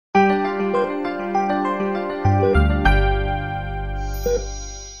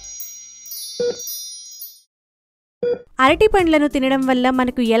అరటి పండ్లను తినడం వల్ల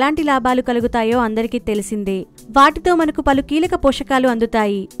మనకు ఎలాంటి లాభాలు కలుగుతాయో అందరికీ తెలిసిందే. వాటితో మనకు పలు కీలక పోషకాలు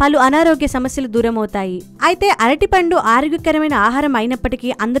అందుతాయి, పలు అనారోగ్య సమస్యలు దూరమవుతాయి. అయితే అరటి పండు ఆరోగ్యకరమైన ఆహారం అయినప్పటికీ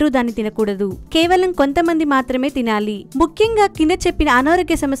అందరూ దాన్ని తినకూడదు. కేవలం కొంతమంది మాత్రమే తినాలి. ముఖ్యంగా కింద చెప్పిన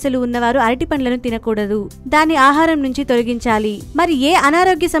అనారోగ్య సమస్యలు ఉన్నవారు అరటి పండ్లను తినకూడదు. దాని ఆహారం నుంచి తొలగించాలి. మరి ఏ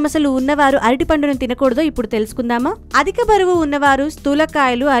అనారోగ్య సమస్యలు ఉన్నవారు అరటి పండును తినకూడదో ఇప్పుడు తెలుసుకుందామా? అధిక బరువు ఉన్నవారు,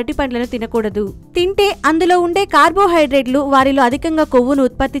 స్థూలకాయలు అరటి పండ్లను తినకూడదు. తింటే అందులో ఉండే కార్బోహైడ్రేట్లు వారిలో అధికంగా కొవ్వును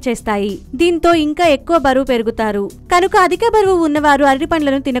ఉత్పత్తి చేస్తాయి. దీంతో ఇంకా ఎక్కువ బరువు పెరుగుతారు. కనుక అధిక బరువు ఉన్నవారు అరటి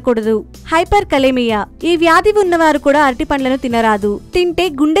పండ్లను తినకూడదు. హైపర్ కలేమియా, ఈ వ్యాధి ఉన్నవారు కూడా అరటి పండ్లను తినరాదు. తింటే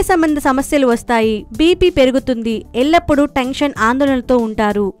గుండె సంబంధ సమస్యలు వస్తాయి, బీపీ పెరుగుతుంది, ఎల్లప్పుడూ టెన్షన్, ఆందోళనతో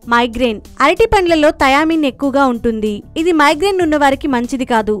ఉంటారు. మైగ్రేన్, అరటి పండ్లలో థయామిన్ ఎక్కువగా ఉంటుంది. ఇది మైగ్రేన్ ఉన్న వారికి మంచిది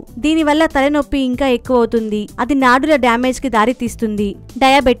కాదు. దీనివల్ల తలనొప్పి ఇంకా ఎక్కువ అవుతుంది. అది నాడుల డ్యామేజ్ కి దారి తీస్తుంది.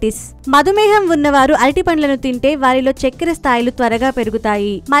 డయాబెటిస్, మధుమేహం ఉన్నవారు అరటి పండ్లను తింటే వారిలో చక్కెర స్థాయిలు త్వరగా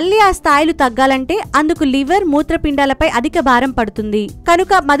పెరుగుతాయి. మళ్ళీ ఆ స్థాయిలు తగ్గాలంటే అందుకు లివర్, మూత్రపిండాలపై అధిక భారం పడుతుంది.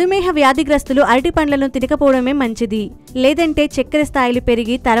 కనుక మధుమేహ వ్యాధిగ్రస్తులు అరటి పండ్లను తినకపోవడమే మంచిది. లేదంటే చక్కెర స్థాయిలు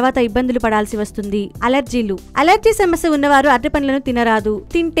పెరిగి తర్వాత ఇబ్బందులు పడాల్సి వస్తుంది. అలర్జీలు, అలర్జీ సమస్య ఉన్నవారు అరటి పండ్లను తినరాదు.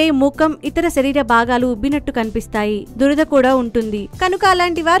 తింటే ముఖం, ఇతర శరీర భాగాలు ఉబ్బినట్టు కనిపిస్తాయి, దురద కూడా ఉంటుంది. కనుక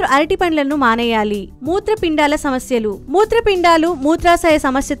అలాంటి వారు అరటి పండ్లను మానేయాలి. మూత్రపిండాల సమస్యలు, మూత్రపిండాలు, మూత్రాశయ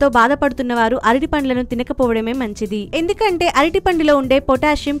సమస్యతో బాధపడుతున్న వారు అరటి పండ్లను తినకపోవడమే మంచిది. ఎందుకంటే అరటి పండులో ఉండే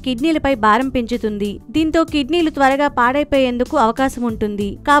పొటాషియం కిడ్నీలపై భారం పెంచుతుంది. దీంతో కిడ్నీలు త్వరగా పాడైపోయేందుకు అవకాశం ఉంటుంది.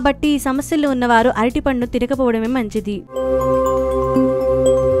 కాబట్టి ఈ సమస్యలు ఉన్నవారు అరటి పండును తినకపోవడమే మంచిది.